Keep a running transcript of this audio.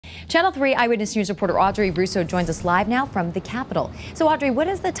Channel 3 Eyewitness News reporter Audrey Russo joins us live now from the Capitol. So Audrey, what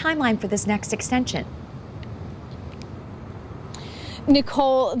is the timeline for this next extension?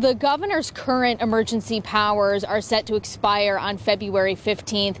 Nicole, the governor's current emergency powers are set to expire on February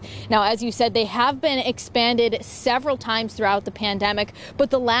 15th. Now, as you said, they have been expanded several times throughout the pandemic, but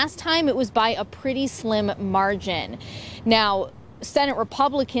the last time it was by a pretty slim margin. Now, Senate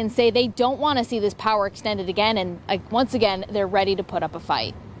Republicans say they don't want to see this power extended again, and once again, they're ready to put up a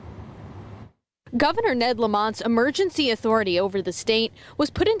fight. Governor Ned Lamont's emergency authority over the state was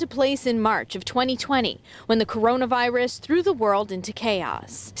put into place in March of 2020 when the coronavirus threw the world into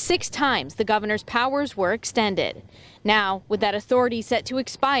chaos. 6 times the governor's powers were extended. Now, with that authority set to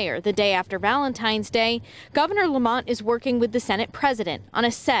expire the day after Valentine's Day, Governor Lamont is working with the Senate president on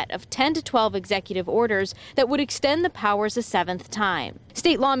a set of 10 to 12 executive orders that would extend the powers a 7th time.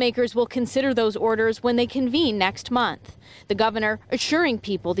 State lawmakers will consider those orders when they convene next month. The governor assuring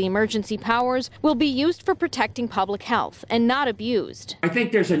people the emergency powers will be used for protecting public health and not abused. I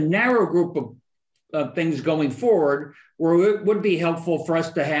think there's a narrow group of things going forward where it would be helpful for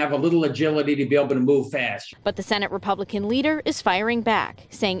us to have a little agility to be able to move fast. But the Senate Republican leader is firing back,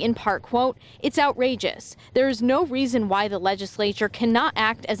 saying in part, quote, "It's outrageous. There is no reason why the legislature cannot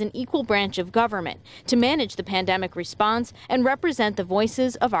act as an equal branch of government to manage the pandemic response and represent the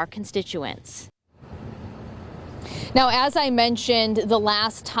voices of our constituents." Now, as I mentioned, the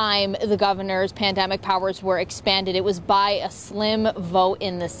last time the governor's pandemic powers were expanded, it was by a slim vote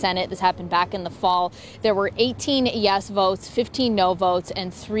in the Senate. This happened back in the fall. There were 18 yes votes, 15 no votes,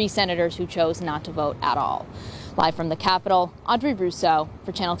 and 3 senators who chose not to vote at all. Live from the Capitol, Audrey Russo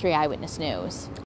for Channel 3 Eyewitness News.